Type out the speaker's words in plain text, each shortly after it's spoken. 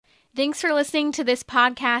Thanks for listening to this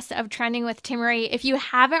podcast of Trending with Timmerie. If you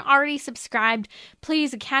haven't already subscribed,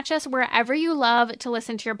 please catch us wherever you love to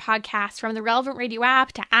listen to your podcast, from the Relevant Radio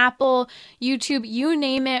app to Apple, YouTube, you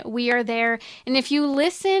name it, we are there. And if you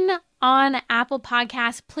listen on Apple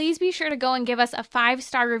Podcasts, please be sure to go and give us a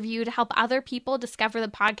 5-star review to help other people discover the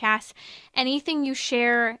podcast. Anything you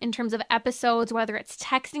share in terms of episodes, whether it's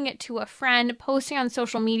texting it to a friend, posting on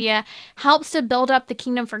social media, helps to build up the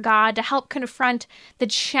kingdom for God, to help confront the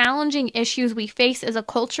challenging issues we face as a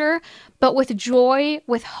culture, but with joy,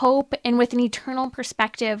 with hope, and with an eternal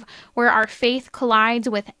perspective where our faith collides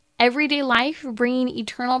with everyday life, bringing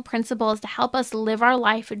eternal principles to help us live our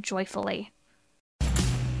life joyfully.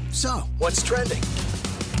 So, what's trending?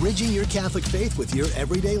 Bridging your Catholic faith with your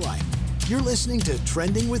everyday life. You're listening to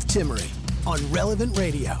Trending with Timmerie on Relevant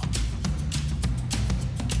Radio.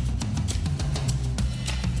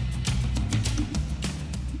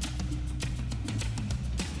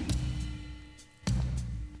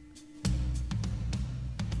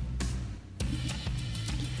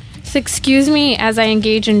 So excuse me as I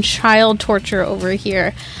engage in child torture over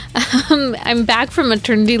here. I'm back from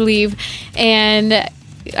maternity leave, and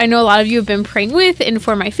I know a lot of you have been praying with and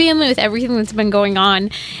for my family with everything that's been going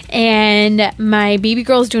on. And my baby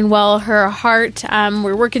girl's doing well. Her heart,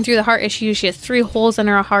 we're working through the heart issue. She has 3 holes in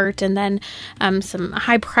her heart, and then some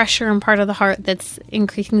high pressure in part of the heart that's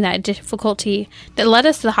increasing that difficulty that led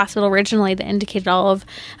us to the hospital originally, that indicated all of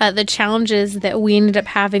the challenges that we ended up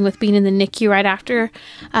having with being in the NICU right after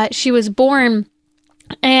she was born.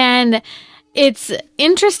 And it's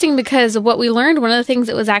interesting because what we learned, one of the things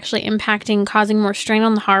that was actually impacting, causing more strain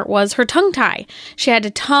on the heart, was her tongue tie. She had a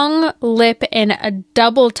tongue, lip, and a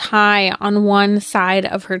double tie on one side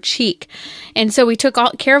of her cheek. And so we took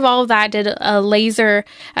care of all of that, did a laser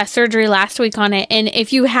surgery last week on it. And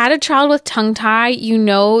if you had a child with tongue tie, you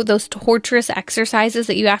know those torturous exercises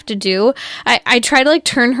that you have to do. I try to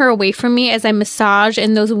turn her away from me as I massage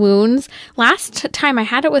in those wounds. Last time I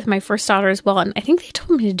had it with my first daughter as well, and I think they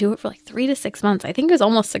told me to do it for 3 to 6 months. I think it was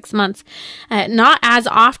almost 6 months. Not as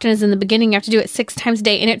often as in the beginning. You have to do it 6 times a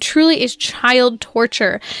day, and it truly is child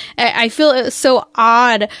torture. I feel it so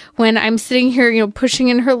odd when I'm sitting here, pushing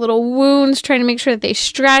in her little wounds, trying to make sure that they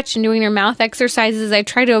stretch, and doing her mouth exercises. I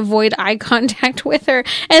try to avoid eye contact with her,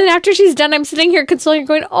 and then after she's done, I'm sitting here consoling her,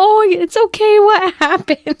 going, "Oh, it's okay. What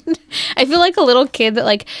happened?" I feel like a little kid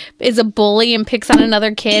that is a bully and picks on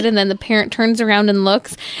another kid, and then the parent turns around and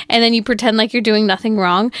looks, and then you pretend like you're doing nothing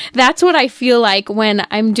wrong. That's what I feel like when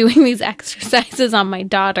I'm doing these exercises on my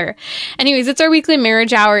daughter. Anyways, it's our weekly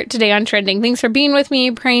marriage hour today on Trending. Thanks for being with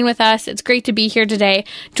me, praying with us. It's great to be here today.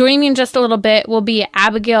 Joining me in just a little bit will be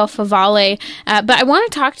Abigail Favale. But I want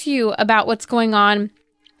to talk to you about what's going on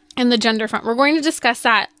in the gender front. We're going to discuss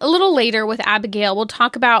that a little later with Abigail. We'll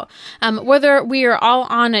talk about whether we are all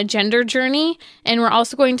on a gender journey, and we're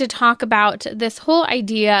also going to talk about this whole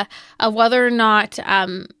idea of whether or not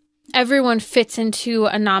everyone fits into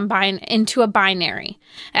a binary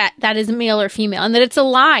that is male or female, and that it's a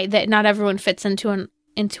lie that not everyone fits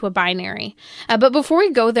into a binary. But before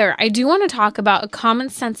we go there, I do want to talk about a common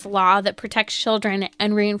sense law that protects children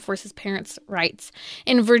and reinforces parents' rights.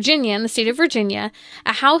 In Virginia, in the state of Virginia,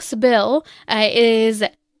 a House bill is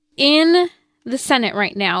in the Senate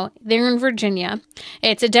right now. They're in Virginia.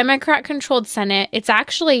 It's a Democrat-controlled Senate. It's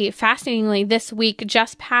actually, fascinatingly, this week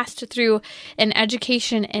just passed through an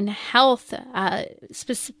education and health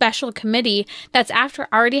special committee. That's after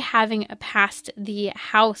already having passed the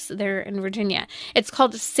House there in Virginia. It's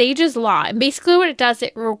called SAGE's Law. And basically what it does,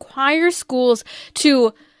 it requires schools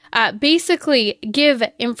to basically give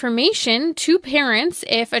information to parents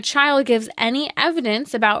if a child gives any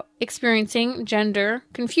evidence about experiencing gender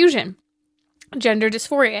confusion, gender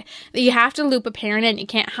dysphoria. You have to loop a parent in. You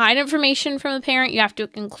can't hide information from the parent. You have to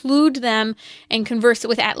include them and converse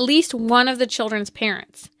with at least one of the children's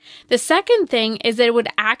parents. The second thing is that it would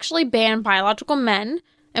actually ban biological men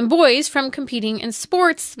and boys from competing in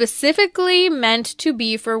sports specifically meant to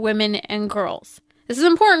be for women and girls. This is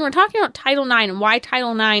important. We're talking about Title IX and why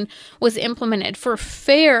Title IX was implemented for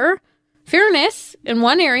fairness in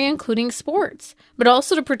one area, including sports, but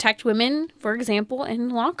also to protect women, for example, in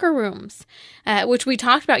locker rooms, which we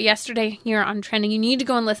talked about yesterday here on Trending. You need to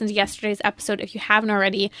go and listen to yesterday's episode if you haven't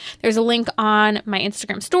already. There's a link on my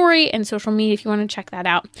Instagram story and social media if you want to check that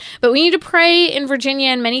out. But we need to pray in Virginia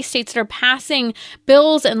and many states that are passing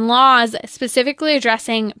bills and laws specifically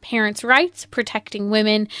addressing parents' rights, protecting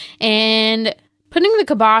women, and putting the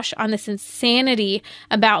kibosh on this insanity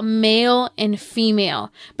about male and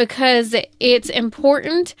female, because it's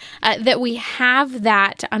important that we have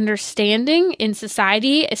that understanding in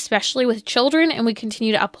society, especially with children, and we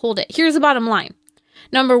continue to uphold it. Here's the bottom line.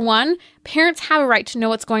 Number one, parents have a right to know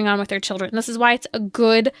what's going on with their children. This is why it's a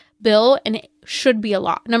good bill and it should be a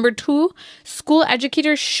law. Number two, school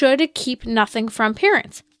educators should keep nothing from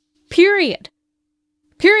parents. Period.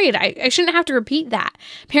 I shouldn't have to repeat that.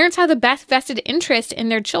 Parents have the best vested interest in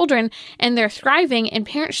their children and their thriving, and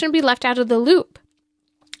parents shouldn't be left out of the loop.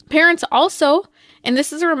 Parents also, and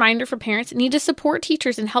this is a reminder for parents, need to support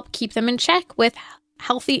teachers and help keep them in check with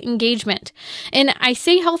healthy engagement. And I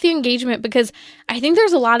say healthy engagement because I think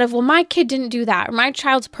there's a lot of, well, my kid didn't do that, or my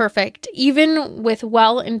child's perfect, even with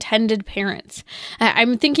well-intended parents.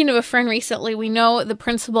 I'm thinking of a friend recently. We know the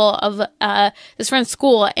principal of this friend's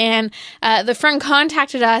school, and the friend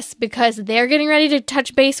contacted us because they're getting ready to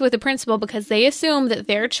touch base with the principal because they assume that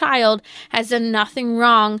their child has done nothing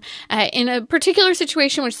wrong in a particular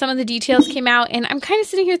situation, which some of the details came out. And I'm kind of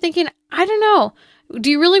sitting here thinking, I don't know. Do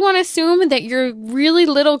you really want to assume that your really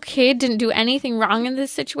little kid didn't do anything wrong in this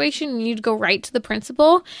situation and you'd go right to the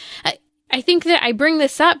principal? I think that I bring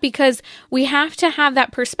this up because we have to have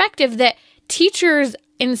that perspective that teachers,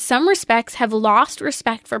 in some respects, have lost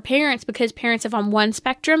respect for parents because parents have on one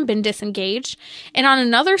spectrum been disengaged and on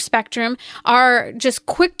another spectrum are just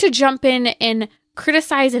quick to jump in and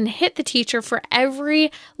criticize and hit the teacher for every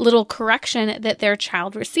little correction that their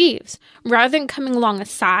child receives, rather than coming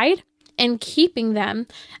alongside and keeping them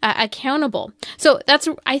accountable. So that's,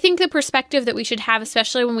 I think, the perspective that we should have,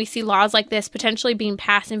 especially when we see laws like this potentially being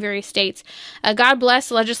passed in various states. God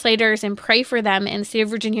bless legislators and pray for them in the state of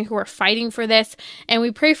Virginia who are fighting for this. And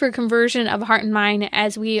we pray for conversion of heart and mind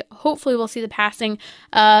as we hopefully will see the passing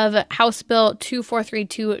of House Bill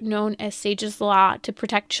 2432, known as SAGE's Law, to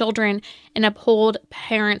protect children and uphold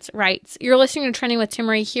parents' rights. You're listening to Trending with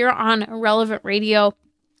Timmerie here on Relevant Radio.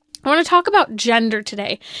 I want to talk about gender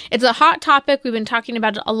today. It's a hot topic. We've been talking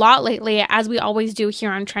about it a lot lately, as we always do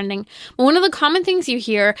here on Trending. But one of the common things you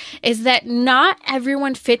hear is that not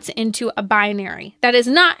everyone fits into a binary. That is,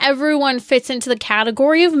 not everyone fits into the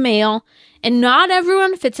category of male, and not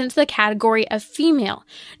everyone fits into the category of female.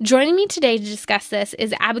 Joining me today to discuss this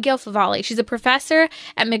is Abigail Favale. She's a professor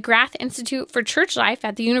at McGrath Institute for Church Life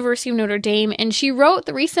at the University of Notre Dame, and she wrote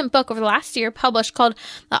the recent book over the last year published called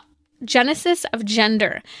The Genesis of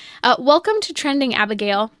Gender. Welcome to Trending,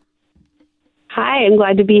 Abigail. Hi, I'm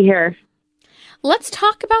glad to be here. Let's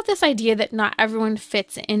talk about this idea that not everyone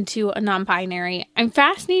fits into a non-binary. I'm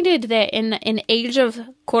fascinated that in an age of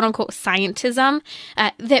quote-unquote scientism,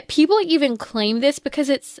 that people even claim this because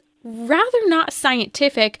it's rather not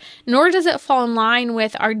scientific, nor does it fall in line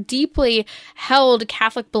with our deeply held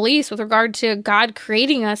Catholic beliefs with regard to God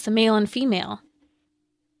creating us a male and female.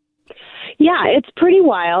 Yeah, it's pretty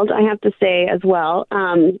wild, I have to say as well.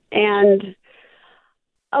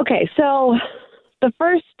 Okay, so the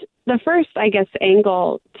first, I guess,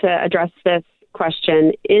 angle to address this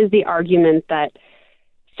question is the argument that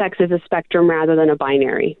sex is a spectrum rather than a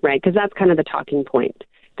binary, right? Because that's kind of the talking point,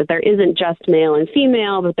 that there isn't just male and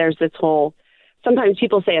female, but there's this whole, sometimes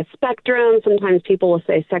people say a spectrum, sometimes people will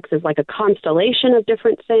say sex is like a constellation of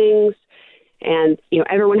different things, and,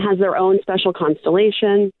 everyone has their own special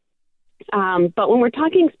constellation. But when we're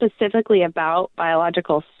talking specifically about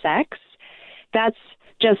biological sex, that's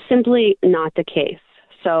just simply not the case.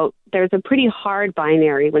 So there's a pretty hard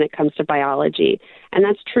binary when it comes to biology, and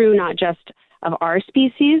that's true not just of our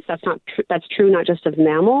species. That's true not just of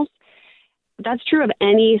mammals. That's true of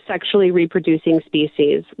any sexually reproducing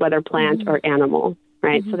species, whether plant or animal,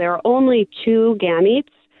 right? So there are only two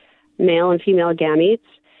gametes, male and female gametes.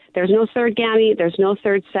 There's no third gamete. There's no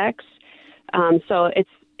third sex. So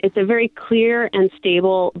it's a very clear and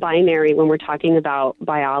stable binary when we're talking about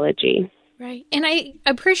biology. Right. And I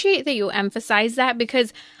appreciate that you emphasize that,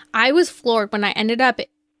 because I was floored when I ended up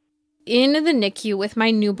in the NICU with my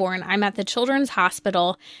newborn. I'm at the Children's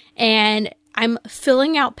Hospital and I'm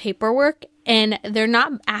filling out paperwork, and they're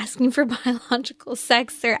not asking for biological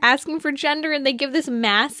sex. They're asking for gender, and they give this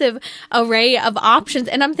massive array of options.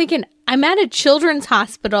 And I'm thinking, I'm at a children's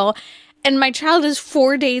hospital and my child is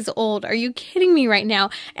 4 days old. Are you kidding me right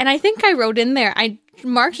now? And I think I wrote in there, I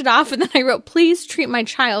marked it off, and then I wrote, please treat my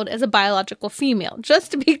child as a biological female, just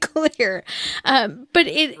to be clear. But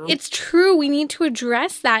it's true. We need to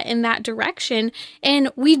address that in that direction. And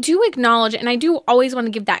we do acknowledge, and I do always want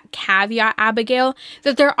to give that caveat, Abigail,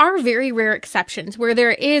 that there are very rare exceptions where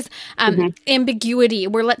there is ambiguity,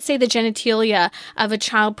 where let's say the genitalia of a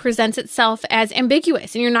child presents itself as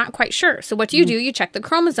ambiguous and you're not quite sure. So what do? You check the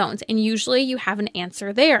chromosomes, and usually you have an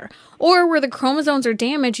answer there. Or where the chromosomes are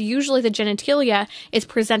damaged, usually the genitalia is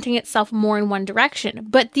presenting itself more in one direction.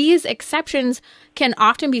 But these exceptions can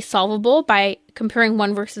often be solvable by comparing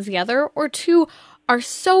one versus the other, or two, are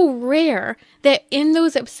so rare that in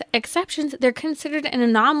those exceptions, they're considered an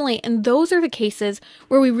anomaly. And those are the cases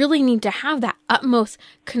where we really need to have that utmost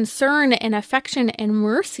concern and affection and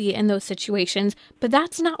mercy in those situations. But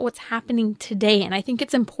that's not what's happening today. And I think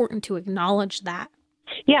it's important to acknowledge that.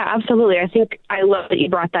 Yeah, absolutely. I love that you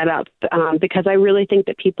brought that up because I really think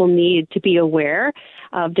that people need to be aware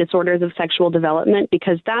of disorders of sexual development,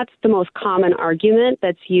 because that's the most common argument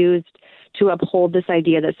that's used to uphold this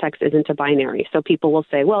idea that sex isn't a binary. So people will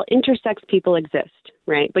say, well, intersex people exist,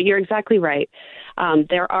 right? But you're exactly right.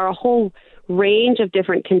 There are a whole range of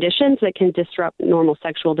different conditions that can disrupt normal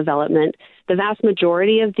sexual development. The vast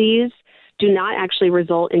majority of these do not actually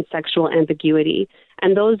result in sexual ambiguity.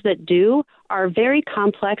 And those that do are very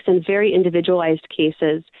complex and very individualized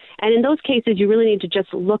cases. And in those cases, you really need to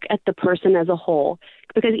just look at the person as a whole,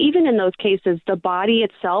 because even in those cases, the body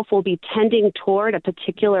itself will be tending toward a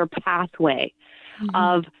particular pathway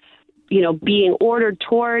of, being ordered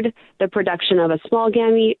toward the production of a small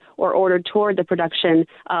gamete or ordered toward the production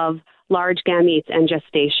of large gametes and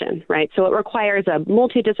gestation, right? So it requires a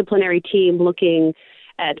multidisciplinary team looking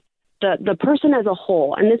at the person as a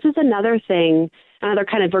whole. And this is another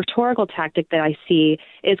kind of rhetorical tactic that I see,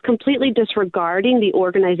 is completely disregarding the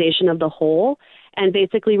organization of the whole and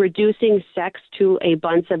basically reducing sex to a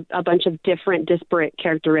bunch of different disparate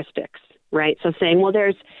characteristics, right? So saying, well,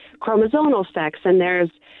 there's chromosomal sex and there's,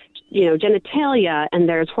 genitalia and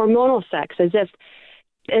there's hormonal sex, as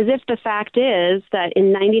if the fact is that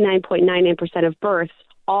in 99.99% of births,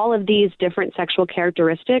 all of these different sexual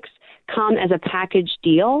characteristics come as a package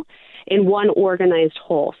deal in one organized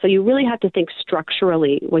whole. So you really have to think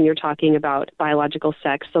structurally when you're talking about biological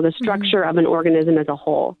sex. So the structure of an organism as a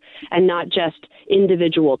whole and not just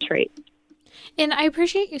individual traits. And I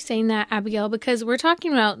appreciate you saying that, Abigail, because we're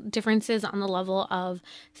talking about differences on the level of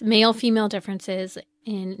male-female differences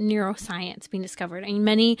in neuroscience being discovered. I mean,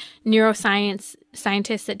 many neuroscience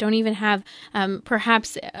scientists that don't even have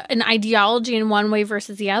perhaps an ideology in one way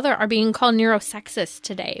versus the other are being called neurosexist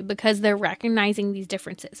today because they're recognizing these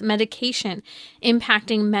differences. Medication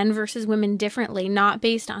impacting men versus women differently, not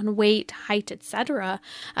based on weight, height, etc.,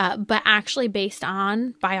 but actually based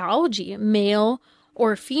on biology, male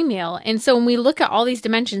or female. And so when we look at all these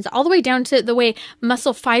dimensions, all the way down to the way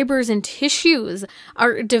muscle fibers and tissues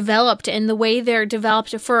are developed and the way they're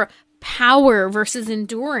developed for power versus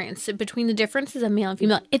endurance between the differences of male and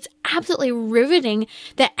female, it's absolutely riveting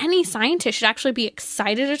that any scientist should actually be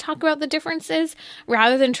excited to talk about the differences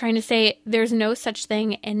rather than trying to say there's no such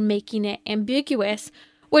thing and making it ambiguous,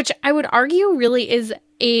 which I would argue really is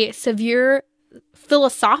a severe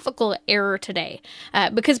philosophical error today,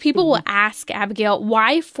 because people will ask, Abigail,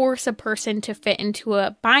 why force a person to fit into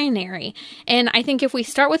a binary? And I think if we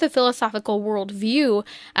start with a philosophical worldview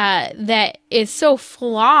that is so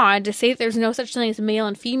flawed to say that there's no such thing as male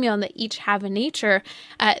and female and that each have a nature,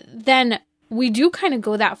 then we do kind of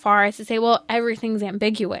go that far as to say, well, everything's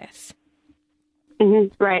ambiguous.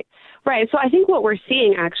 Right. So I think what we're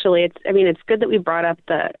seeing actually, it's good that we brought up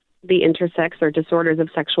the intersex or disorders of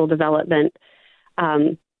sexual development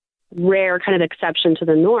rare kind of exception to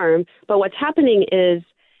the norm. But what's happening is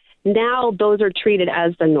now those are treated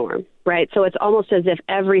as the norm, right? So it's almost as if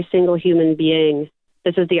every single human being,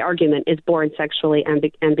 this is the argument, is born sexually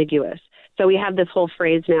ambiguous. So we have this whole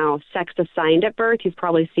phrase now, sex assigned at birth. You've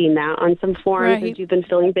probably seen that on some forums as you've been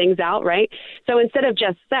filling things out, right? So instead of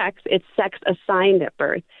just sex, it's sex assigned at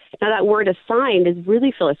birth. Now that word assigned is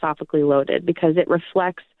really philosophically loaded because it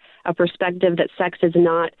reflects a perspective that sex is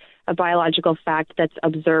not a biological fact that's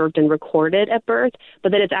observed and recorded at birth,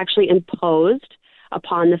 but that it's actually imposed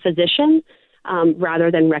upon the physician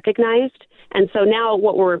rather than recognized. And so now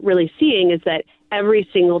what we're really seeing is that every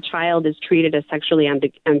single child is treated as sexually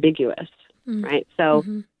ambiguous, right? So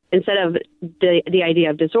instead of the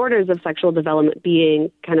idea of disorders of sexual development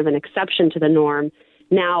being kind of an exception to the norm,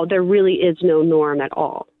 now there really is no norm at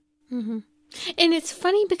all. And it's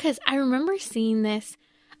funny because I remember seeing this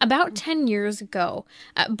about 10 years ago,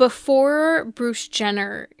 before Bruce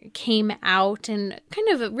Jenner came out and kind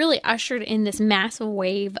of really ushered in this massive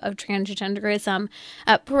wave of transgenderism.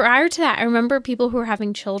 Prior to that, I remember people who were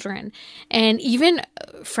having children and even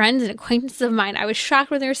friends and acquaintances of mine, I was shocked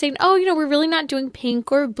when they were saying, oh, we're really not doing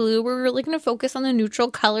pink or blue. We're really going to focus on the neutral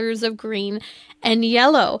colors of green and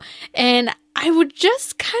yellow. And I would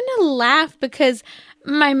just kind of laugh because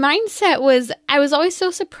my mindset was, I was always so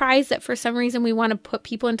surprised that for some reason we want to put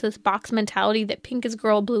people into this box mentality that pink is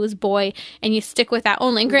girl, blue is boy, and you stick with that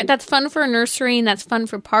only. And that's fun for a nursery and that's fun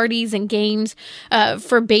for parties and games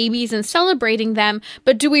for babies and celebrating them.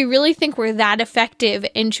 But do we really think we're that effective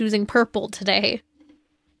in choosing purple today?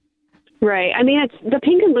 Right. I mean, the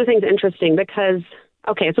pink and blue thing is interesting because,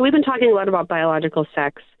 okay, so we've been talking a lot about biological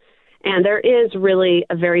sex, and there is really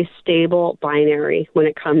a very stable binary when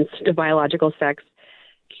it comes to biological sex.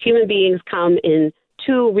 Human beings come in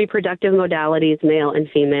two reproductive modalities, male and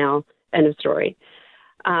female, end of story.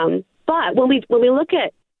 But when we look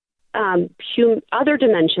at other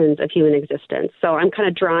dimensions of human existence, so I'm kind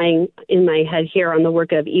of drawing in my head here on the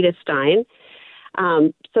work of Edith Stein.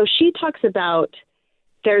 So she talks about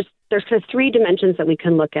there's kind of three dimensions that we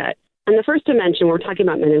can look at. And the first dimension, we're talking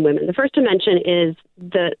about men and women. The first dimension is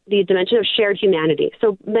the dimension of shared humanity.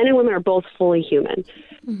 So men and women are both fully human.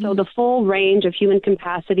 Mm-hmm. So the full range of human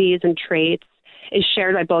capacities and traits is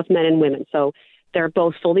shared by both men and women. So they're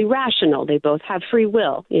both fully rational. They both have free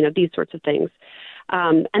will, these sorts of things.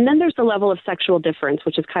 And then there's the level of sexual difference,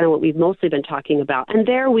 which is kind of what we've mostly been talking about. And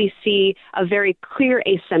there we see a very clear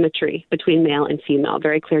asymmetry between male and female,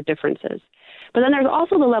 very clear differences. But then there's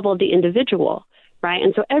also the level of the individual, right?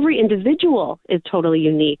 And so every individual is totally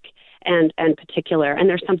unique and particular, and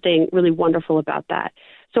there's something really wonderful about that.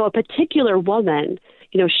 So a particular woman,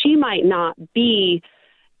 she might not be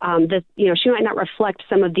she might not reflect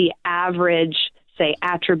some of the average, say,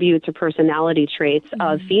 attributes or personality traits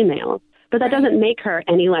of females, but that doesn't make her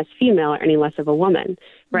any less female or any less of a woman,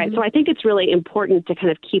 right? Mm-hmm. So I think it's really important to kind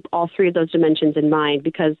of keep all three of those dimensions in mind,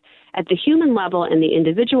 because at the human level and the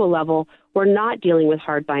individual level, we're not dealing with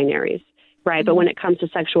hard binaries, right? Mm-hmm. But when it comes to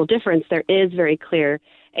sexual difference, there is very clear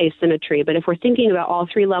asymmetry. But if we're thinking about all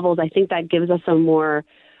three levels, I think that gives us a more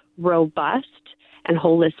robust and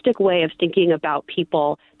holistic way of thinking about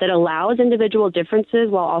people that allows individual differences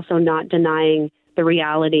while also not denying the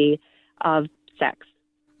reality of sex.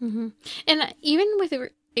 Mm-hmm. And even with an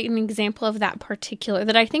example of that particular,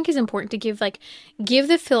 that I think is important to give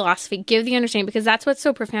the philosophy, give the understanding, because that's what's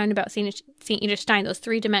so profound about St. Edith Stein, those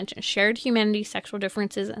three dimensions: shared humanity, sexual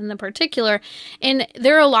differences, and the particular. And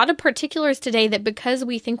there are a lot of particulars today that, because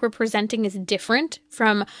we think we're presenting as different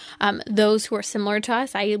from those who are similar to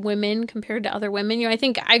us, i.e. women compared to other women. I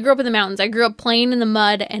think I grew up in the mountains. I grew up playing in the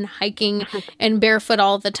mud and hiking and barefoot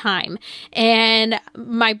all the time. And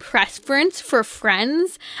my preference for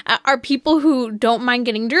friends are people who don't mind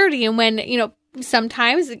getting dirty. And when,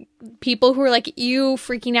 sometimes people who are like you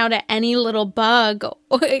freaking out at any little bug,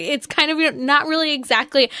 it's kind of not really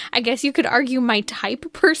exactly, I guess you could argue, my type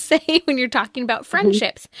per se when you're talking about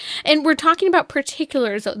friendships. Mm-hmm. And we're talking about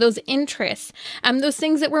particulars, those interests, those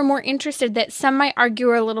things that we're more interested, that some might argue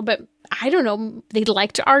are a little bit, I don't know, they'd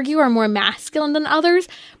like to argue are more masculine than others,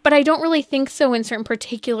 but I don't really think so in certain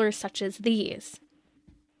particulars such as these.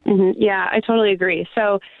 Mm-hmm. Yeah, I totally agree.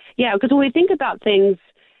 So, yeah, because when we think about things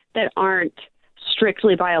that aren't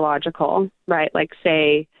strictly biological, right? Like,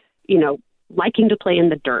 say, liking to play in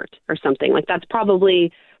the dirt or something, like that's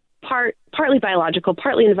probably partly biological,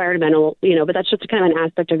 partly environmental, but that's just kind of an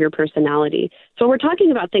aspect of your personality. So when we're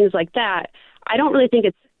talking about things like that, I don't really think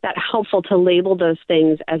it's that helpful to label those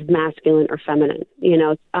things as masculine or feminine.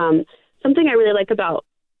 Something I really like about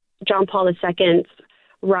John Paul II's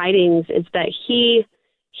writings is that he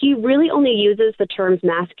really only uses the terms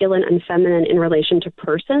masculine and feminine in relation to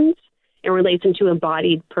persons, in relation to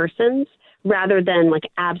embodied persons, rather than like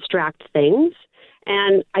abstract things.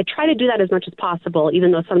 And I try to do that as much as possible,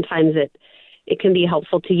 even though sometimes it can be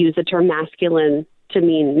helpful to use the term masculine to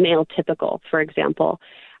mean male typical, for example.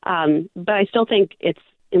 But I still think it's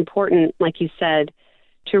important, like you said,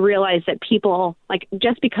 to realize that people, like,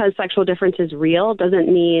 just because sexual difference is real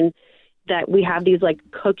doesn't mean that we have these like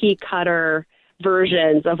cookie cutter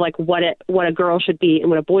versions of like what a girl should be and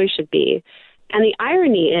what a boy should be. And the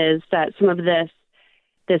irony is that some of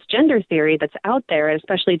this gender theory that's out there,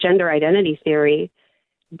 especially gender identity theory,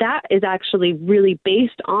 that is actually really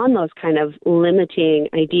based on those kind of limiting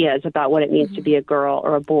ideas about what it means to be a girl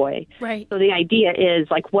or a boy. Right. So the idea is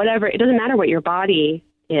like, whatever, it doesn't matter what your body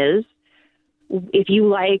is. If you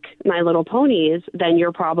like My Little Ponies, then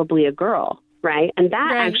you're probably a girl. Right. And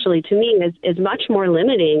that actually, to me, is much more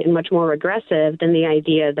limiting and much more regressive than the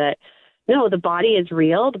idea that, no, the body is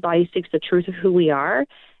real. The body speaks the truth of who we are.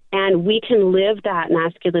 And we can live that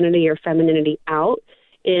masculinity or femininity out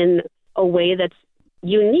in a way that's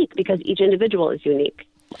unique, because each individual is unique.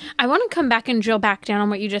 I want to come back and drill back down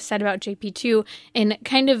on what you just said about JP2 and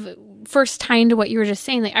kind of first tie into what you were just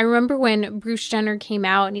saying. Like, I remember when Bruce Jenner came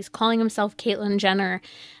out and he's calling himself Caitlyn Jenner.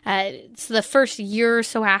 It's the first year or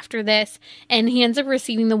so after this, and he ends up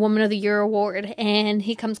receiving the Woman of the Year award, and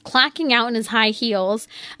he comes clacking out in his high heels,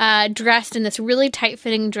 dressed in this really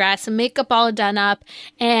tight-fitting dress, makeup all done up,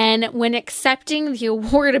 and when accepting the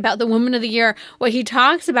award about the Woman of the Year, what he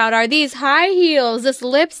talks about are these high heels, this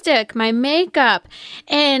lipstick, my makeup,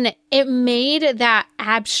 and it made that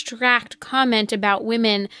abstract comment about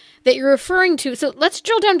women that you're referring to. So let's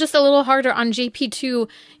drill down just a little harder on JP2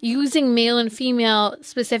 using male and female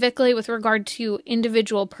specifically with regard to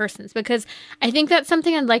individual persons, because I think that's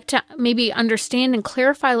something I'd like to maybe understand and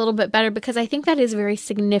clarify a little bit better, because I think that is very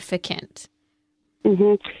significant.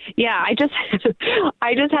 Mm-hmm. Yeah, I just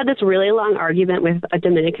had this really long argument with a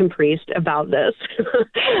Dominican priest about this.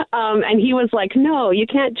 And he was like, no, you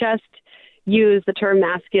can't just use the term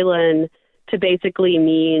masculine to basically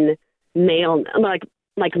mean male,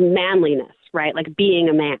 like manliness, right? Like being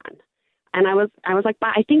a man. And I was like, but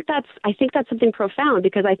I think that's something profound,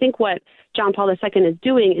 because I think what John Paul II is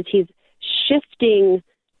doing is he's shifting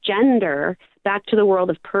gender back to the world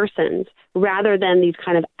of persons rather than these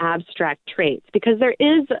kind of abstract traits. Because there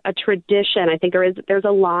is a tradition, I think there's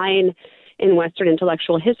a line in Western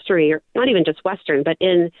intellectual history, or not even just Western, but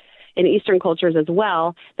in Eastern cultures as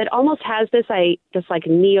well, that almost has this like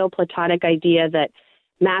Neoplatonic idea that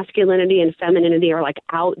masculinity and femininity are like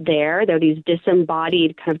out there. They're these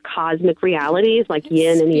disembodied kind of cosmic realities like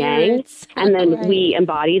yin and yang. And then right. We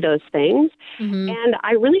embody those things. Mm-hmm. And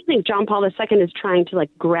I really think John Paul II is trying to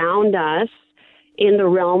like ground us in the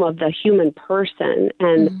realm of the human person.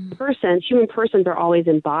 And human persons are always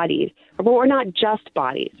embodied. But we're not just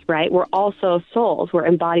bodies, right? We're also souls. We're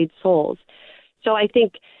embodied souls. So I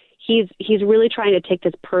think he's really trying to take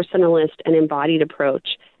this personalist and embodied approach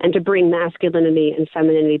and to bring masculinity and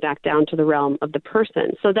femininity back down to the realm of the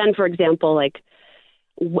person. So then, for example,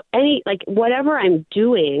 whatever I'm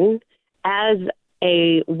doing as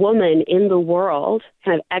a woman in the world,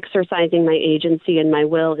 kind of exercising my agency and my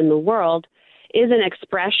will in the world, is an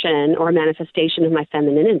expression or a manifestation of my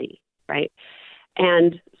femininity, right?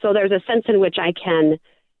 And so there's a sense in which I can,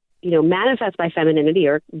 manifest my femininity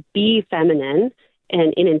or be feminine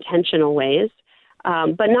and in intentional ways,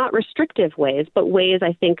 but not restrictive ways, but ways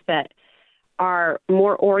I think that are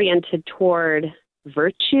more oriented toward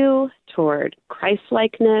virtue, toward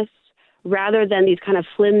Christ-likeness, rather than these kind of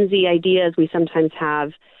flimsy ideas we sometimes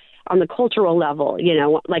have on the cultural level,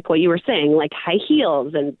 like what you were saying, like high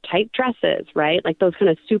heels and tight dresses, right? Like those kind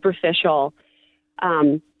of superficial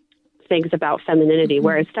things about femininity,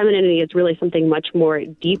 whereas femininity is really something much more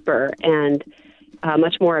deeper and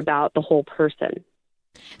much more about the whole person.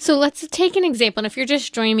 So let's take an example. And if you're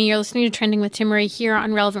just joining me, you're listening to Trending with Timmerie here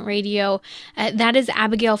on Relevant Radio. That is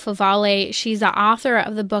Abigail Favale. She's the author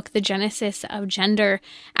of the book, The Genesis of Gender.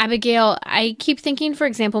 Abigail, I keep thinking, for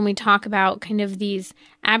example, when we talk about kind of these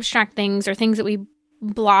abstract things or things that we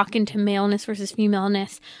block into maleness versus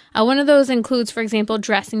femaleness. One of those includes, for example,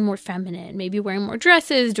 dressing more feminine, maybe wearing more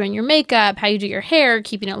dresses, doing your makeup, how you do your hair,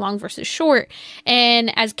 keeping it long versus short.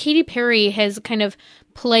 And as Katy Perry has kind of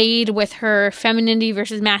played with her femininity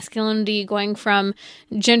versus masculinity, going from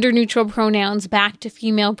gender neutral pronouns back to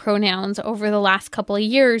female pronouns over the last couple of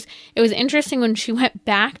years, it was interesting when she went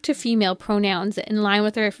back to female pronouns in line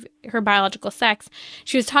with her biological sex.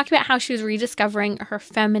 She was talking about how she was rediscovering her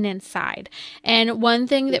feminine side. And one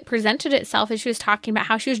thing that presented itself is she was talking about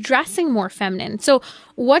how she was dressing more feminine. So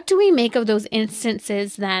what do we make of those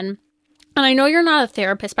instances then? And I know you're not a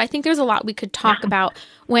therapist, but I think there's a lot we could talk about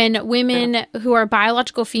when women who are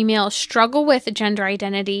biological female struggle with gender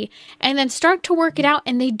identity and then start to work it out,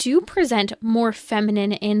 and they do present more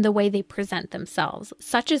feminine in the way they present themselves,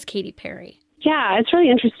 such as Katy Perry. Yeah, it's really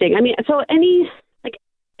interesting. I mean, so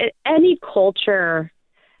any culture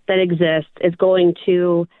that exists is going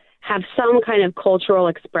to have some kind of cultural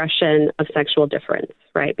expression of sexual difference,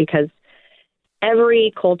 right? Because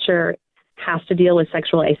every culture has to deal with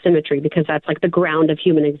sexual asymmetry because that's like the ground of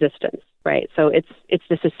human existence, right? So it's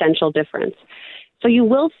this essential difference. So you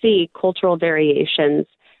will see cultural variations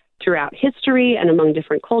throughout history and among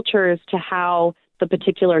different cultures to how the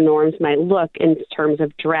particular norms might look in terms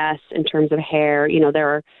of dress, in terms of hair.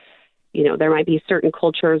 There might be certain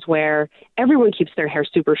cultures where everyone keeps their hair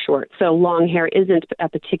super short. So long hair isn't a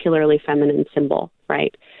particularly feminine symbol,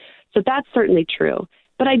 right? So that's certainly true.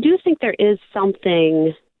 But I do think there is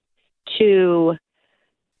something to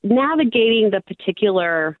navigating the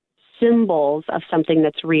particular symbols of something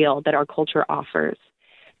that's real that our culture offers.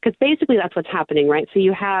 Because basically that's what's happening, right? So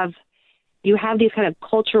you have these kind of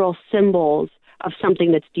cultural symbols of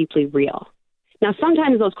something that's deeply real. Now,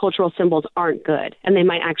 sometimes those cultural symbols aren't good, and they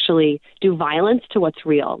might actually do violence to what's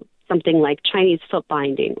real, something like Chinese foot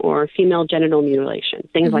binding or female genital mutilation,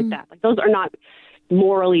 things like that. Like those are not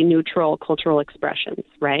morally neutral cultural expressions,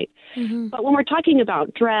 right? But when we're talking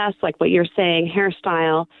about dress, like what you're saying,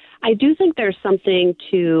 hairstyle, I do think there's something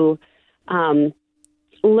to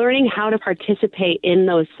learning how to participate in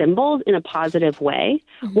those symbols in a positive way,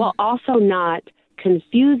 while also not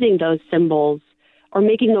confusing those symbols or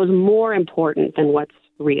making those more important than what's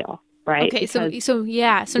real, right? Okay, so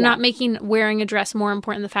not making wearing a dress more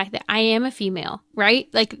important than the fact that I am a female, right?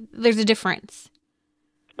 Like there's a difference.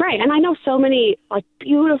 Right, and I know so many like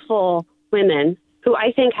beautiful women who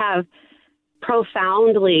I think have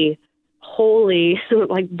profoundly holy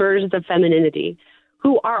like versions of femininity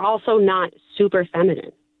who are also not super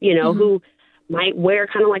feminine, you know, who might wear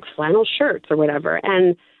kind of like flannel shirts or whatever.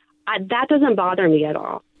 And that doesn't bother me at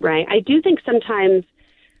all, right? I do think sometimes,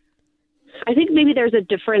 I think maybe there's a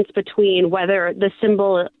difference between whether the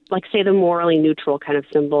symbol, like say the morally neutral kind of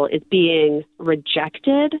symbol, is being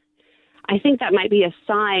rejected. I think that might be a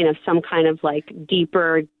sign of some kind of like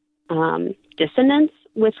deeper dissonance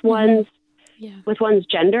with one's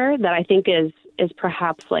gender that I think is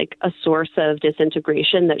perhaps like a source of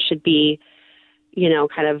disintegration that should be, you know,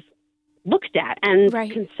 kind of looked at and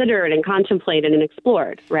considered and contemplated and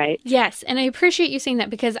explored, right? Yes, and I appreciate you saying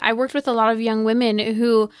that because I worked with a lot of young women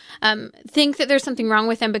who think that there's something wrong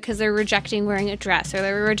with them because they're rejecting wearing a dress or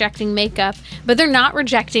they're rejecting makeup, but they're not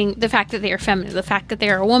rejecting the fact that they are feminine, the fact that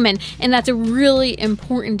they are a woman, and that's a really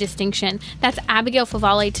important distinction. That's Abigail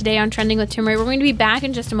Favale today on Trending with Timmerie. We're going to be back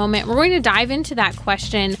in just a moment. We're going to dive into that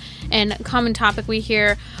question and common topic we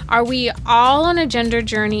hear. Are we all on a gender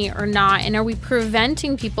journey or not? And are we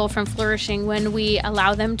preventing people from flourishing when we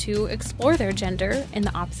allow them to explore their gender in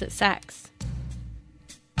the opposite sex?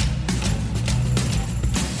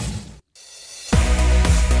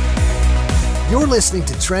 You're listening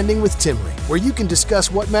to Trending with Timmerie, where you can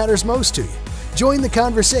discuss what matters most to you. Join the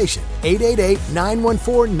conversation,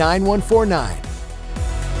 888-914-9149.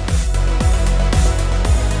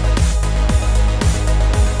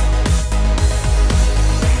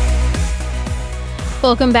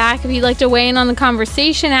 Welcome back. If you'd like to weigh in on the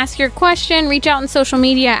conversation, ask your question, reach out on social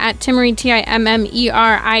media at Timmerie,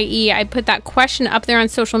 Timmerie. I put that question up there on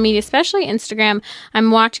social media, especially Instagram. I'm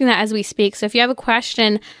watching that as we speak. So if you have a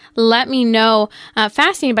question, let me know.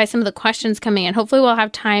 Fascinated by some of the questions coming in. Hopefully we'll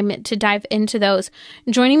have time to dive into those.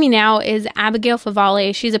 Joining me now is Abigail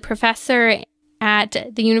Favale. She's a professor at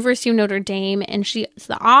the University of Notre Dame, and she is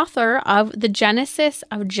the author of The Genesis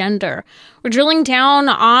of Gender. We're drilling down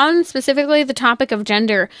on specifically the topic of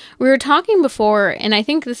gender. We were talking before, and I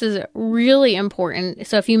think this is really important.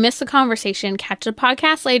 So if you missed the conversation, catch the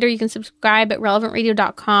podcast later. You can subscribe at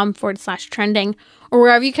relevantradio.com/trending, or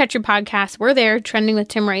wherever you catch your podcasts. We're there, Trending with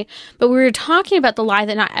Timmerie. But we were talking about the lie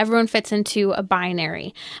that not everyone fits into a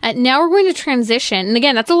binary. Now we're going to transition. And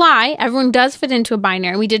again, that's a lie. Everyone does fit into a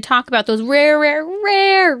binary. We did talk about those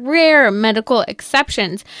rare medical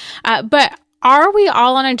exceptions. But are we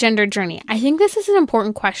all on a gender journey? I think this is an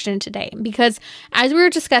important question today because as we were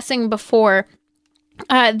discussing before,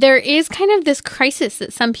 there is kind of this crisis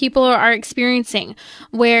that some people are experiencing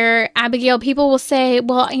where, Abigail, people will say,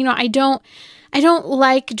 well, you know, I don't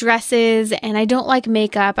like dresses and I don't like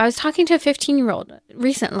makeup. I was talking to a 15-year-old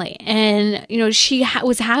recently and, you know, she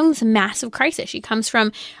was having this massive crisis. She comes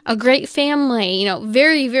from a great family, you know,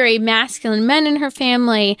 very, very masculine men in her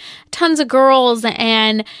family, tons of girls.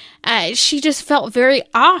 And she just felt very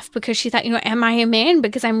off because she thought, you know, am I a man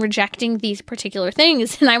because I'm rejecting these particular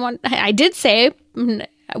things? And I did say,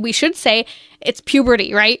 we should say, it's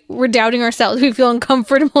puberty, right? We're doubting ourselves. We feel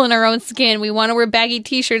uncomfortable in our own skin. We want to wear baggy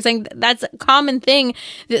t-shirts. And that's a common thing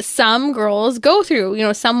that some girls go through. You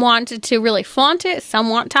know, some want to really flaunt it. Some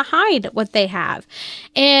want to hide what they have.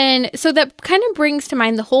 And so that kind of brings to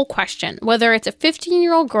mind the whole question, whether it's a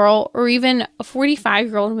 15-year-old girl or even a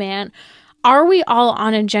 45-year-old man. Are we all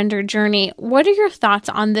on a gender journey? What are your thoughts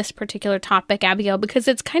on this particular topic, Abigail? Because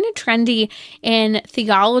it's kind of trendy in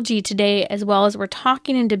theology today, as well as we're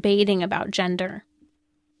talking and debating about gender.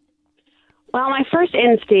 Well, my first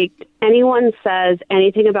instinct, anyone says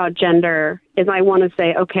anything about gender, is I want to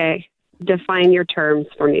say, okay, define your terms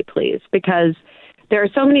for me, please, because there are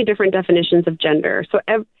so many different definitions of gender. So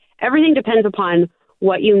everything depends upon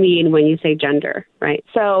what you mean when you say gender, right?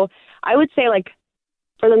 So I would say, like,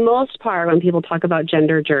 for the most part, when people talk about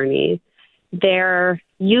gender journey, they're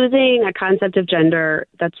using a concept of gender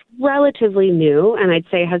that's relatively new, and I'd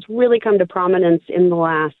say has really come to prominence in the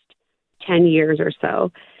last 10 years or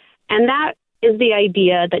so. And that is the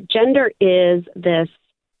idea that gender is this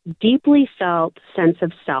deeply felt sense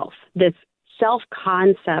of self, this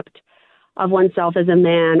self-concept of oneself as a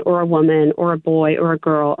man or a woman or a boy or a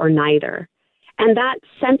girl or neither. And that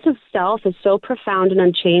sense of self is so profound and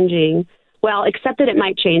unchanging. Well, except that it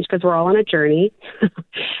might change because we're all on a journey.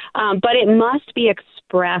 But it must be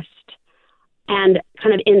expressed and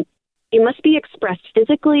it must be expressed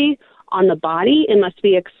physically on the body. It must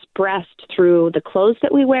be expressed through the clothes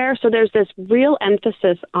that we wear. So there's this real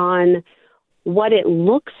emphasis on what it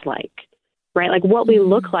looks like, right? Like what we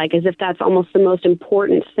look like, as if that's almost the most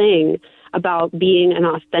important thing about being an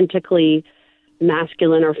authentically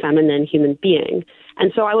masculine or feminine human being.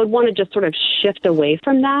 And so I would want to just sort of shift away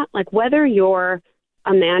from that. Like whether you're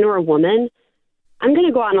a man or a woman, I'm going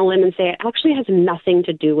to go out on a limb and say it actually has nothing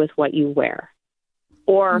to do with what you wear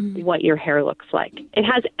or what your hair looks like. It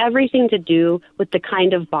has everything to do with the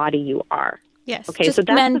kind of body you are. Yes. Okay. Just so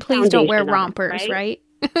that's men, please don't wear foundation of it, rompers, right?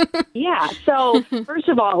 Yeah. So first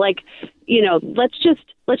of all, like, let's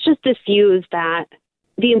just diffuse that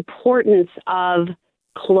the importance of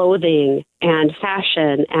clothing and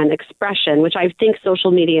fashion and expression, which I think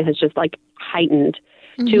social media has just like heightened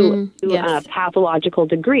to a pathological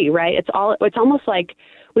degree, right? It's almost like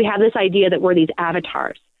we have this idea that we're these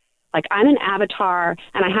avatars. Like I'm an avatar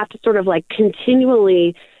and I have to sort of like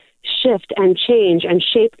continually shift and change and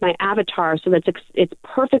shape my avatar so that it's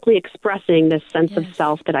perfectly expressing this sense of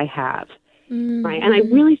self that I have, right? And I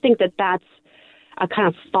really think that that's a kind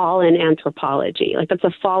of fallen anthropology. Like that's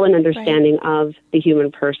a fallen understanding of the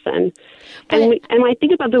human person. And when I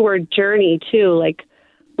think about the word journey too, like,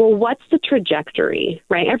 well, what's the trajectory,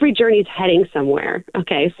 right? Every journey is heading somewhere.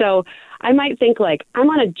 Okay. So I might think like I'm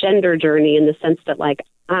on a gender journey in the sense that like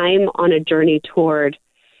I'm on a journey toward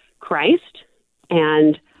Christ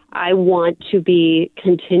and I want to be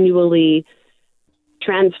continually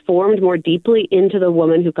transformed more deeply into the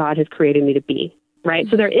woman who God has created me to be. Right.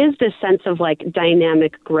 So there is this sense of like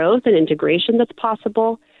dynamic growth and integration that's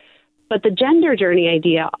possible. But the gender journey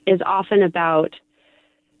idea is often about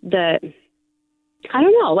it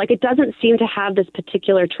doesn't seem to have this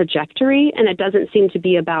particular trajectory, and it doesn't seem to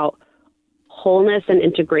be about wholeness and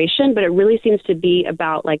integration, but it really seems to be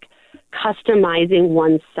about like customizing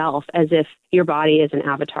oneself as if your body is an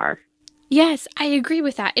avatar. Yes, I agree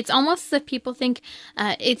with that. It's almost as if people think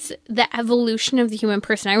it's the evolution of the human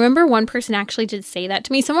person. I remember one person actually did say that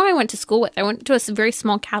to me. Someone I went to school with. I went to a very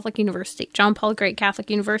small Catholic university, John Paul Great Catholic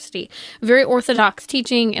University, very orthodox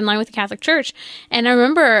teaching in line with the Catholic Church. And I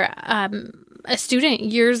remember a student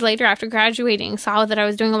years later after graduating saw that I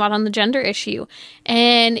was doing a lot on the gender issue.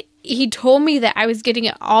 And he told me that I was getting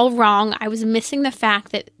it all wrong. I was missing the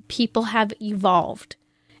fact that people have evolved.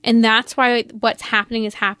 And that's why what's happening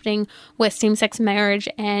is happening with same-sex marriage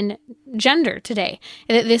and gender today.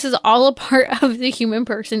 And this is all a part of the human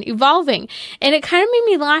person evolving. And it kind of made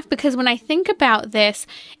me laugh because when I think about this,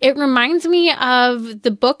 it reminds me of the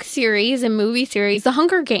book series and movie series, The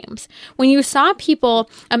Hunger Games, when you saw people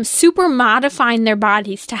super modifying their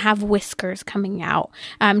bodies to have whiskers coming out,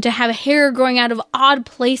 to have hair growing out of odd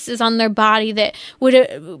places on their body that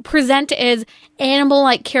would present as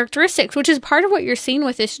animal-like characteristics, which is part of what you're seeing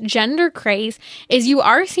with this gender craze, is you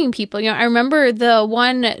are seeing people. I remember the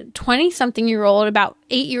one 20-something-year-old about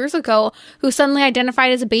 8 years ago who suddenly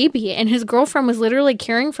identified as a baby, and his girlfriend was literally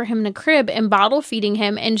caring for him in a crib and bottle feeding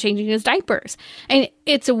him and changing his diapers. And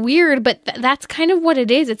it's weird, but that's kind of what it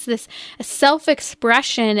is. It's this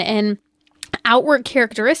self-expression and outward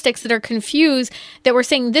characteristics that are confused, that we're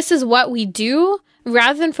saying this is what we do,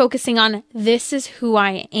 rather than focusing on this is who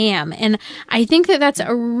I am. And I think that that's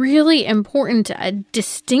a really important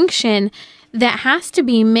distinction that has to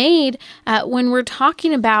be made when we're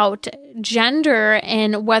talking about gender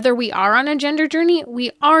and whether we are on a gender journey.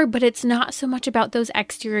 We are, but it's not so much about those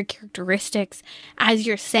exterior characteristics as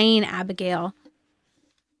you're saying, Abigail.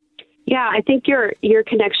 Yeah, I think your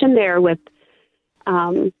connection there with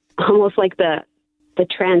almost like the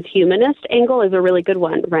transhumanist angle is a really good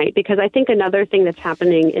one, right? Because I think another thing that's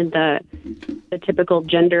happening in the typical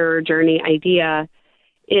gender journey idea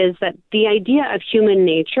is that the idea of human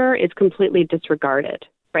nature is completely disregarded,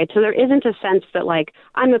 right? So there isn't a sense that like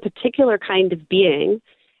I'm a particular kind of being,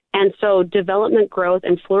 and so development, growth,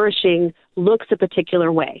 and flourishing looks a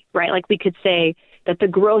particular way, right? Like we could say that the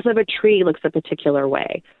growth of a tree looks a particular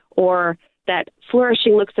way, or that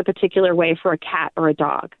flourishing looks a particular way for a cat or a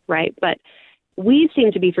dog, right? But we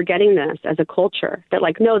seem to be forgetting this as a culture, that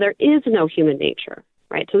like, no, there is no human nature,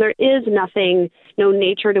 right? So there is no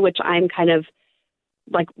nature to which I'm kind of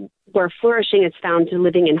like, where flourishing is found to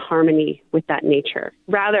living in harmony with that nature.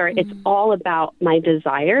 Rather, it's all about my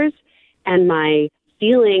desires and my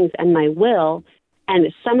feelings and my will,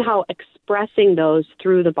 and somehow expressing those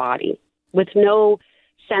through the body with no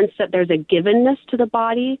sense that there's a givenness to the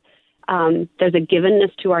body. There's a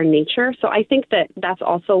givenness to our nature. So I think that that's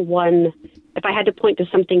also one, if I had to point to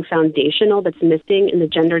something foundational that's missing in the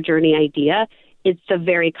gender journey idea, it's the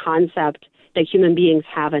very concept that human beings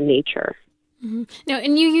have a nature. Mm-hmm. No,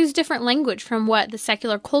 and you use different language from what the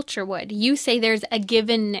secular culture would. You say there's a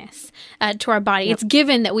givenness to our body. Yep. It's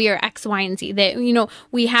given that we are X, Y, and Z, that,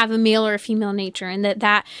 we have a male or a female nature, and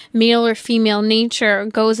that male or female nature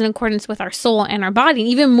goes in accordance with our soul and our body,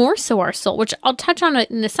 and even more so our soul, which I'll touch on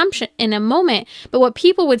an assumption in a moment. But what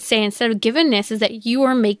people would say instead of givenness is that you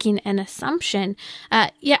are making an assumption.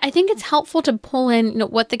 I think it's helpful to pull in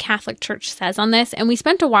what the Catholic Church says on this. And we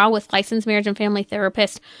spent a while with licensed marriage and family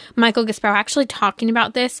therapist Michael Gasparo actually talking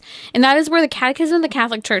about this, and that is where the Catechism of the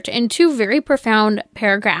Catholic Church, in two very profound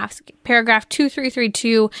paragraphs, paragraph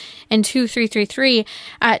 2332 and 2333,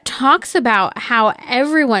 talks about how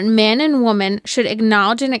everyone, man and woman, should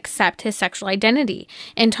acknowledge and accept his sexual identity,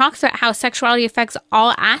 and talks about how sexuality affects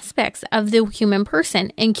all aspects of the human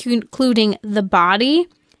person, including the body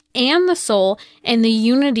and the soul and the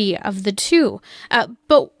unity of the two.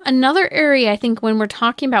 But another area, I think, when we're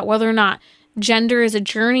talking about whether or not gender is a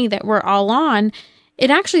journey that we're all on,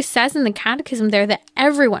 it actually says in the catechism there that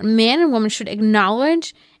everyone, man and woman, should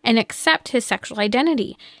acknowledge and accept his sexual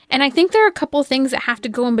identity. And I think there are a couple of things that have to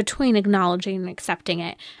go in between acknowledging and accepting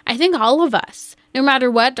it. I think all of us, no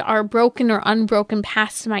matter what our broken or unbroken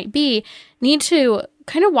past might be, need to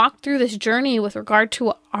kind of walk through this journey with regard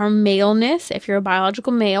to our maleness, if you're a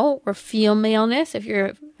biological male, or femaleness, if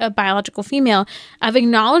you're a biological female, of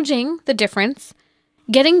acknowledging the difference,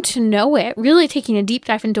 getting to know it, really taking a deep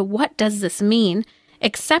dive into what does this mean,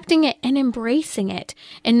 accepting it and embracing it,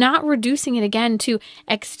 and not reducing it again to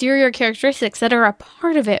exterior characteristics that are a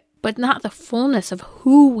part of it, but not the fullness of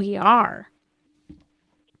who we are.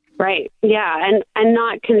 Right. Yeah. And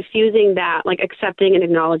not confusing that, like accepting and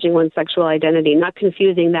acknowledging one's sexual identity, not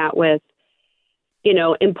confusing that with,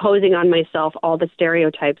 imposing on myself all the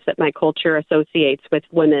stereotypes that my culture associates with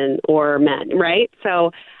women or men. Right.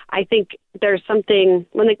 So I think there's something,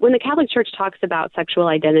 when the Catholic Church talks about sexual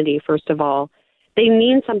identity, first of all, they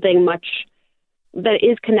mean something much that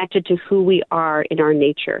is connected to who we are in our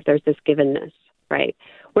nature. There's this givenness, right?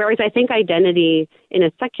 Whereas I think identity in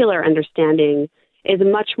a secular understanding is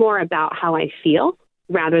much more about how I feel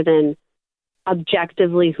rather than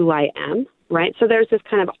objectively who I am, right? So there's this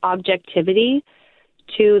kind of objectivity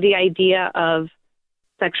to the idea of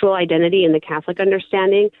sexual identity in the Catholic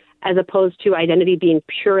understanding, as opposed to identity being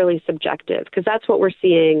purely subjective, because that's what we're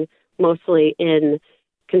seeing mostly in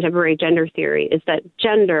contemporary gender theory, is that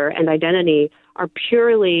gender and identity are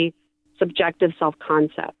purely subjective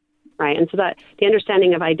self-concept, right? And so that the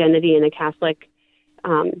understanding of identity in a Catholic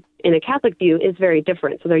view is very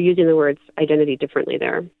different. So they're using the words identity differently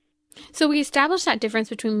there. So we established that difference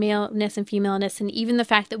between maleness and femaleness, and even the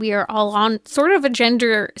fact that we are all on sort of a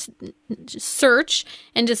gender search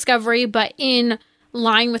and discovery, but in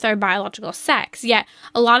line with our biological sex. Yet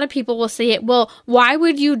a lot of people will say it, well, why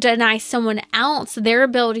would you deny someone else their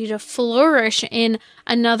ability to flourish in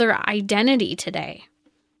another identity today?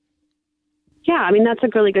 Yeah, I mean, that's a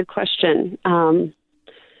really good question.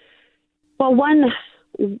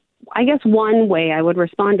 One way I would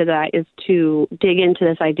respond to that is to dig into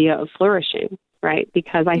this idea of flourishing, right?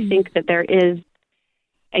 Because I think that there is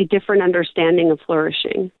a different understanding of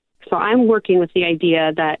flourishing. So I'm working with the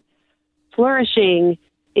idea that flourishing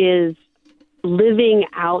is living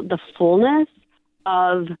out the fullness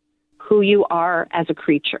of who you are as a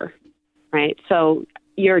creature, right? So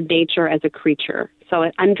your nature as a creature. So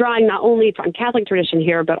I'm drawing not only from Catholic tradition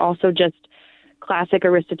here, but also just classic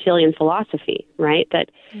Aristotelian philosophy, right? That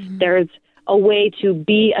there's a way to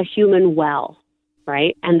be a human well,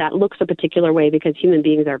 right? And that looks a particular way because human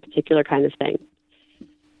beings are a particular kind of thing.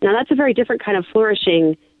 Now, that's a very different kind of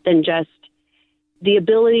flourishing than just the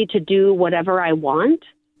ability to do whatever I want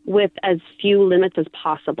with as few limits as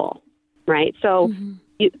possible, right? So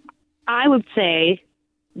I would say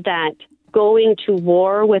that going to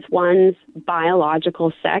war with one's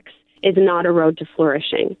biological sex is not a road to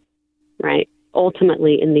flourishing, right?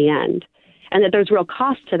 Ultimately, in the end. And that there's real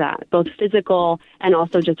cost to that, both physical and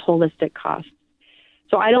also just holistic costs.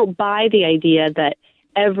 So I don't buy the idea that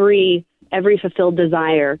every fulfilled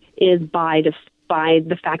desire is by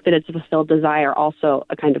the fact that it's a fulfilled desire also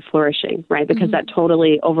a kind of flourishing, right? Because that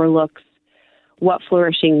totally overlooks what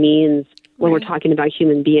flourishing means when we're talking about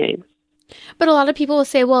human beings. But a lot of people will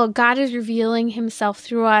say, well, God is revealing himself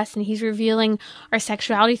through us and he's revealing our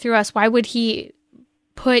sexuality through us. Why would he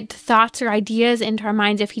put thoughts or ideas into our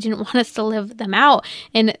minds if he didn't want us to live them out.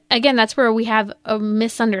 And again, that's where we have a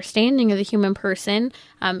misunderstanding of the human person,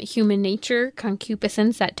 human nature,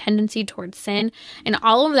 concupiscence, that tendency towards sin. And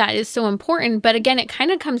all of that is so important. But again, it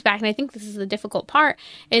kind of comes back, and I think this is the difficult part,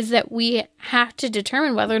 is that we have to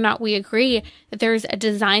determine whether or not we agree that there's a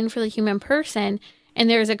design for the human person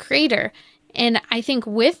and there's a creator. And I think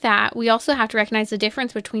with that, we also have to recognize the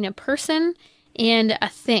difference between a person and a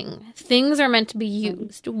thing. Things are meant to be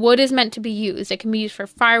used. Wood is meant to be used. It can be used for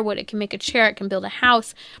firewood. It can make a chair. It can build a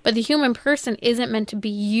house. But the human person isn't meant to be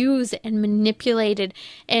used and manipulated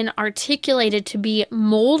and articulated to be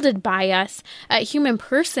molded by us. A human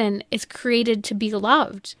person is created to be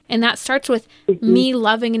loved. And that starts with me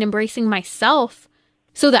loving and embracing myself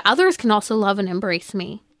so that others can also love and embrace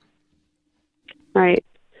me. Right.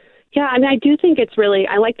 Yeah, I mean, I do think it's really,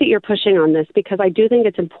 I like that you're pushing on this, because I do think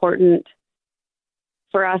it's important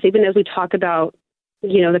for us, even as we talk about,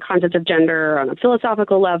 the concept of gender on a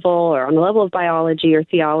philosophical level or on the level of biology or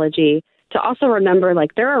theology, to also remember,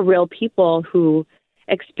 like, there are real people who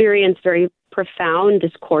experience very profound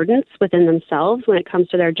discordance within themselves when it comes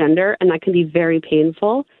to their gender, and that can be very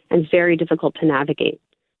painful and very difficult to navigate.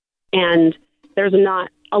 And there's not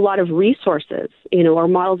a lot of resources, or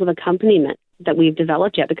models of accompaniment that we've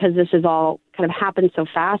developed yet, because this has all kind of happened so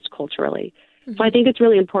fast culturally. Mm-hmm. So I think it's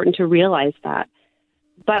really important to realize that.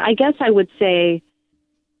 But I guess I would say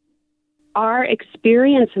our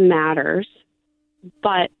experience matters,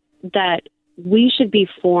 but that we should be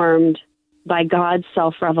formed by God's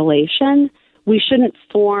self-revelation. We shouldn't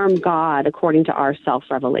form God according to our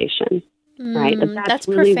self-revelation, right? But that's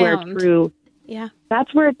really profound. Where true, yeah,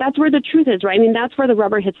 that's where the truth is, right? I mean, that's where the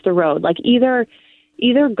rubber hits the road. Like either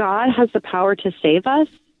God has the power to save us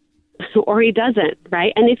or he doesn't,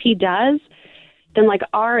 right? And if he does, then like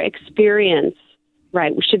our experience,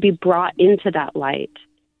 right, we should be brought into that light.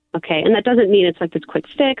 Okay. And that doesn't mean it's like this quick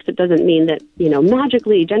fix. It doesn't mean that,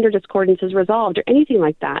 magically gender discordance is resolved or anything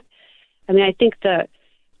like that. I mean, I think the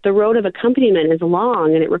road of accompaniment is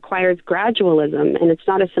long and it requires gradualism, and it's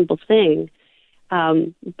not a simple thing.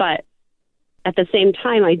 But at the same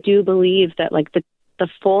time, I do believe that like the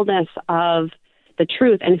fullness of the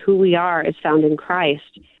truth and who we are is found in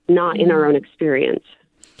Christ, not in our own experience.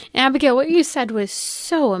 Abigail, what you said was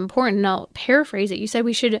so important. And I'll paraphrase it. You said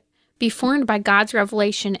we should be formed by God's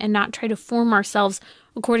revelation and not try to form ourselves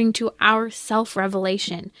according to our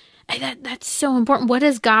self-revelation. That's so important. What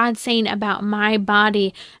is God saying about my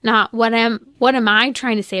body? Not what am I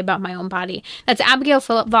trying to say about my own body? That's Abigail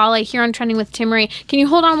Philip-Vale here on Trending with Timmerie. Can you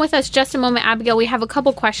hold on with us just a moment, Abigail? We have a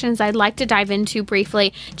couple questions I'd like to dive into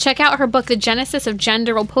briefly. Check out her book, The Genesis of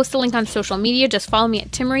Gender. We'll post a link on social media. Just follow me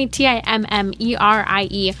at Timmerie,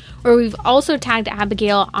 Timmerie, where we've also tagged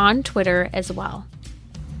Abigail on Twitter as well.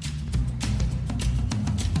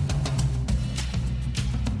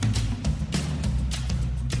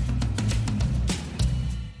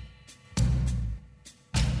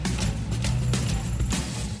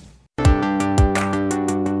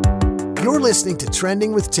 You're listening to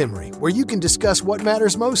Trending with Timmerie, where you can discuss what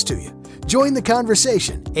matters most to you. Join the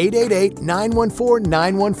conversation,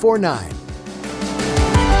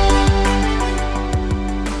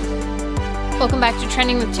 888-914-9149. Welcome back to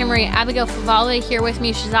Trending with Timmerie. Abigail Philip-Vale here with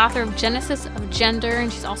me. She's author of Genesis of Gender, and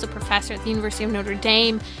she's also professor at the University of Notre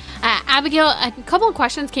Dame. Abigail, a couple of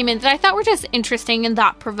questions came in that I thought were just interesting and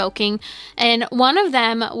thought-provoking. And one of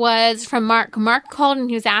them was from Mark. Mark called and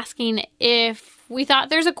he was asking if we thought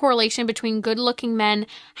there's a correlation between good-looking men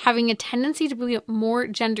having a tendency to be more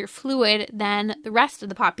gender fluid than the rest of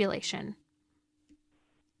the population.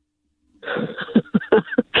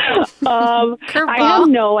 I have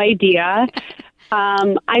no idea.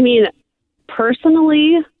 I mean,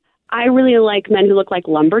 personally, I really like men who look like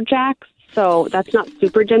lumberjacks, so that's not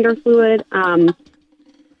super gender fluid.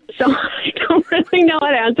 So I don't really know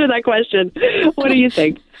how to answer that question. What do you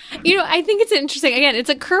think? I think it's interesting. Again, it's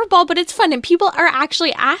a curveball, but it's fun. And people are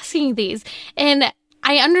actually asking these. And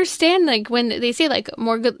I understand, like, when they say, like,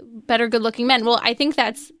 better good-looking men. Well, I think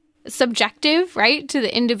that's subjective, right, to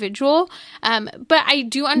the individual. But I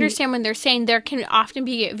do understand when they're saying there can often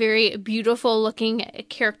be very beautiful looking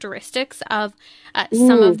characteristics of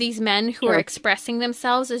some of these men who are expressing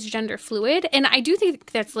themselves as gender fluid. And I do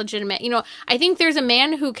think that's legitimate. I think there's a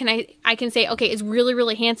man who I can say, okay, is really,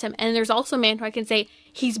 really handsome. And there's also a man who I can say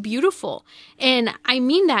he's beautiful. And I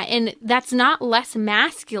mean that. And that's not less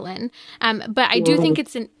masculine. But I do think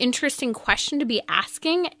it's an interesting question to be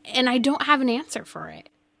asking. And I don't have an answer for it.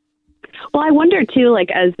 Well, I wonder too,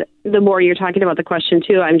 like, as the more you're talking about the question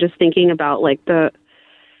too, I'm just thinking about like the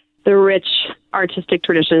rich artistic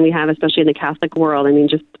tradition we have, especially in the Catholic world. I mean,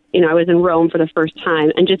 just I was in Rome for the first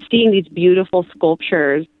time, and just seeing these beautiful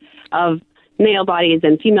sculptures of male bodies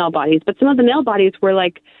and female bodies. But some of the male bodies were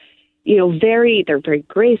like, they're very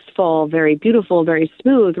graceful, very beautiful, very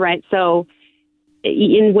smooth, right? So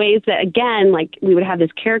in ways that, again, like we would have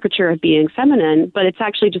this caricature of being feminine, but it's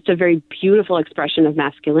actually just a very beautiful expression of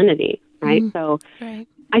masculinity, right? So right.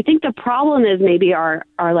 I think the problem is maybe our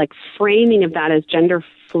like framing of that as gender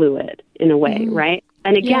fluid in a way, right?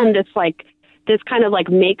 And again, this kind of like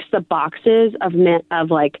makes the boxes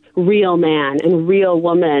of like real man and real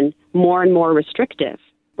woman more and more restrictive,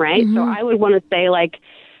 right? So I would want to say like,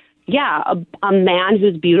 yeah, a man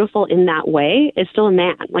who's beautiful in that way is still a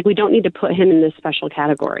man. Like, we don't need to put him in this special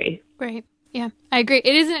category. Right. Yeah, I agree.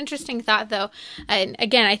 It is an interesting thought, though. And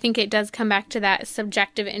again, I think it does come back to that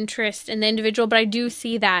subjective interest in the individual, but I do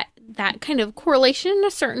see that kind of correlation in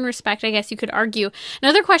a certain respect, I guess you could argue.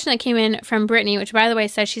 Another question that came in from Brittany, which, by the way,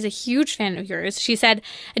 says she's a huge fan of yours. She said,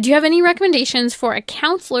 do you have any recommendations for a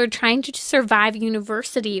counselor trying to survive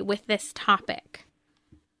university with this topic?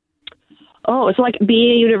 Oh, so like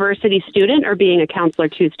being a university student or being a counselor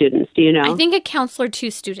to students, do you know? I think a counselor to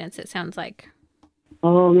students, it sounds like.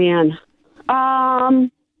 Oh, man. I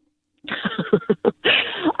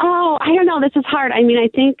don't know. This is hard. I mean, I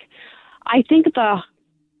think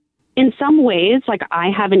in some ways, like I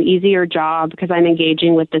have an easier job because I'm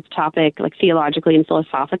engaging with this topic, like theologically and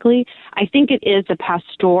philosophically. I think it is the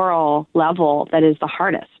pastoral level that is the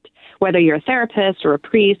hardest, whether you're a therapist or a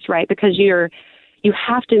priest, right? Because you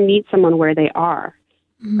have to meet someone where they are,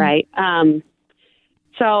 right?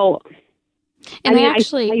 So,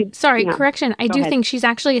 and correction. I do think she's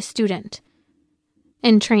actually a student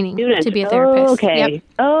in training to be a therapist. Okay. Yep.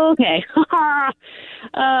 Okay.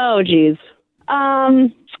 Oh, geez.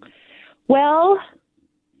 Well,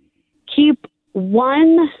 keep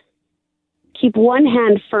one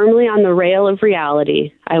hand firmly on the rail of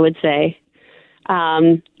reality, I would say.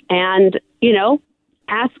 And,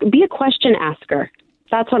 be a question asker.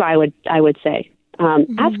 That's what I would say.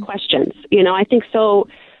 Ask questions. I think so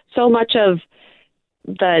much of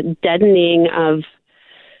the deadening of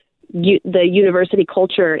the university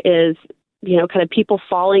culture is, kind of people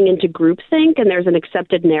falling into groupthink, and there's an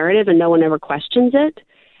accepted narrative and no one ever questions it.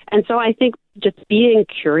 And so I think just being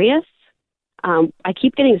curious, I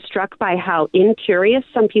keep getting struck by how incurious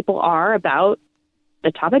some people are about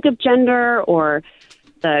the topic of gender or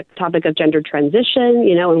the topic of gender transition,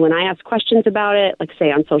 and when I ask questions about it, like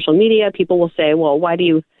say on social media, people will say, well, why do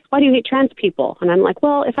you hate trans people? And I'm like,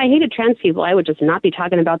 well, if I hated trans people, I would just not be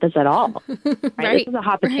talking about this at all. Right? This is a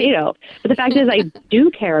hot potato. Right. But the fact is I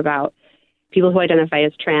do care about people who identify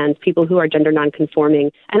as trans, people who are gender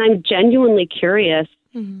nonconforming. And I'm genuinely curious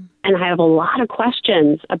and I have a lot of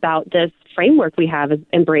questions about this framework we have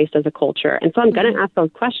embraced as a culture. And so I'm going to ask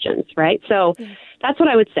those questions, right? So that's what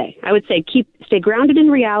I would say. I would say stay grounded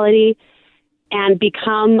in reality and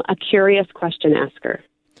become a curious question asker.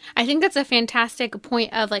 I think that's a fantastic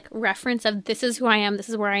point of like reference of this is who I am, this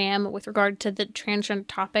is where I am with regard to the transgender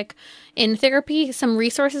topic in therapy. Some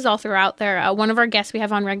resources all throughout there. One of our guests we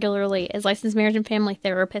have on regularly is licensed marriage and family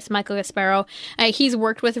therapist Michael Gasparo. He's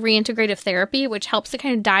worked with reintegrative therapy, which helps to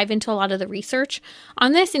kind of dive into a lot of the research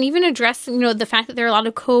on this and even address, the fact that there are a lot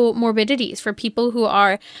of comorbidities for people who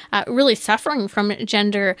are really suffering from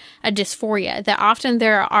gender dysphoria, that often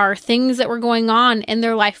there are things that were going on in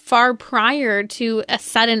their life far prior to a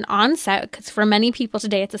sudden onset, because for many people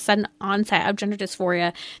today it's a sudden onset of gender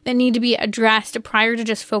dysphoria that need to be addressed prior to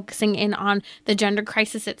just focusing in on the gender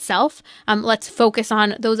crisis itself. Let's focus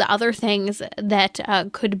on those other things that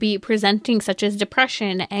could be presenting, such as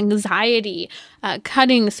depression, anxiety,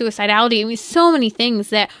 cutting, suicidality. I mean, so many things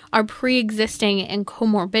that are pre-existing and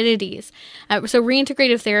comorbidities. So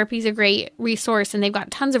reintegrative therapy is a great resource, and they've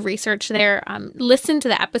got tons of research there. Listen to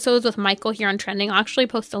the episodes with Michael here on Trending. I'll actually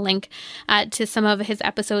post a link to some of his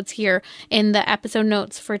episodes here in the episode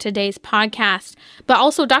notes for today's podcast. But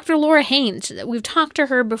also Dr. Laura Haynes, we've talked to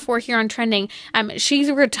her before here on Trending.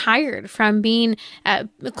 She's retired from being a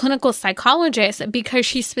clinical psychologist because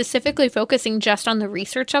she's specifically focusing just on the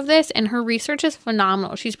research of this, and her research is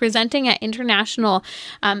phenomenal. She's presenting at international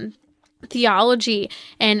theology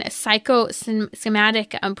and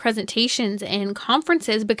psychosomatic presentations and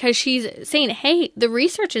conferences because she's saying, hey, the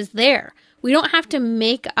research is there. We don't have to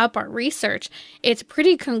make up our research. It's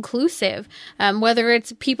pretty conclusive. Whether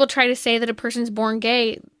it's people try to say that a person's born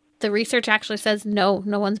gay, The research actually says no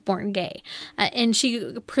one's born gay. And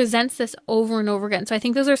she presents this over and over again. So I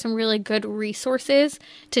think those are some really good resources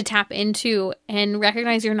to tap into and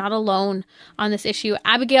recognize you're not alone on this issue.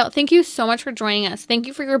 Abigail, thank you so much for joining us. Thank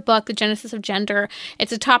you for your book, The Genesis of Gender.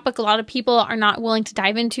 It's a topic a lot of people are not willing to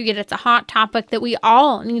dive into, yet it's a hot topic that we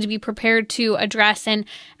all need to be prepared to address. And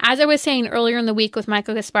as I was saying earlier in the week with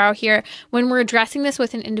Michael Gasparo here, when we're addressing this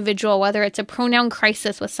with an individual, whether it's a pronoun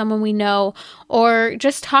crisis with someone we know, or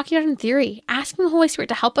just talking out in theory, asking the Holy Spirit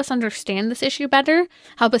to help us understand this issue better,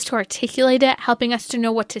 help us to articulate it, helping us to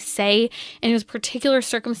know what to say in those particular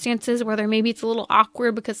circumstances, whether maybe it's a little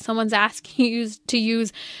awkward because someone's asking you to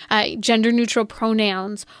use gender neutral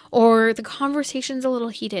pronouns, or the conversation's a little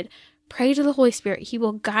heated. Pray to the Holy Spirit. He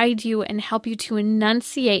will guide you and help you to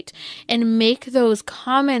enunciate and make those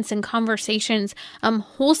comments and conversations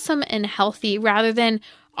wholesome and healthy, rather than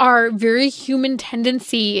our very human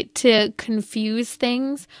tendency to confuse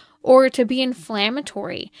things or to be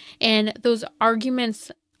inflammatory, and those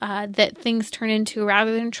arguments that things turn into,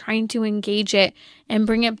 rather than trying to engage it and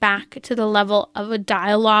bring it back to the level of a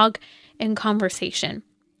dialogue and conversation.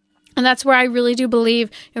 And that's where I really do believe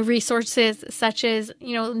resources such as,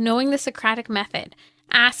 knowing the Socratic method,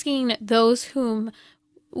 asking those whom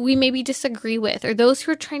we maybe disagree with, or those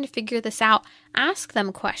who are trying to figure this out, ask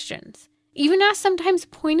them questions. Even ask sometimes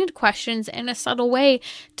pointed questions in a subtle way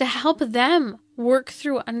to help them work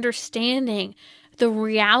through understanding the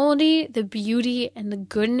reality, the beauty, and the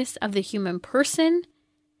goodness of the human person,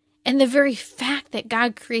 and the very fact that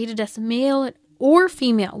God created us male or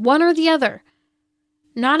female, one or the other,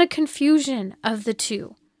 not a confusion of the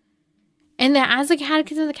two. And that as the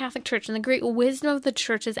Catechism of the Catholic Church and the great wisdom of the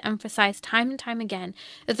Church has emphasized time and time again,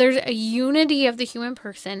 that there's a unity of the human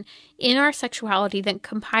person in our sexuality that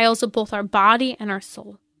compiles of both our body and our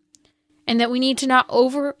soul. And that we need to not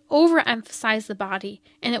overemphasize the body,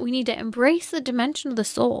 and that we need to embrace the dimension of the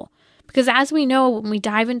soul. Because as we know, when we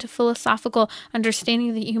dive into philosophical understanding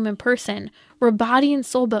of the human person, we're body and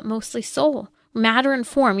soul, but mostly soul. Matter and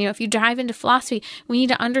form. If you dive into philosophy, we need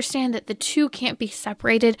to understand that the two can't be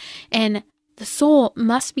separated, and the soul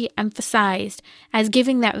must be emphasized as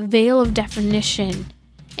giving that veil of definition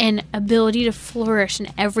and ability to flourish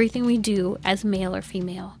in everything we do as male or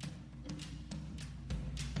female.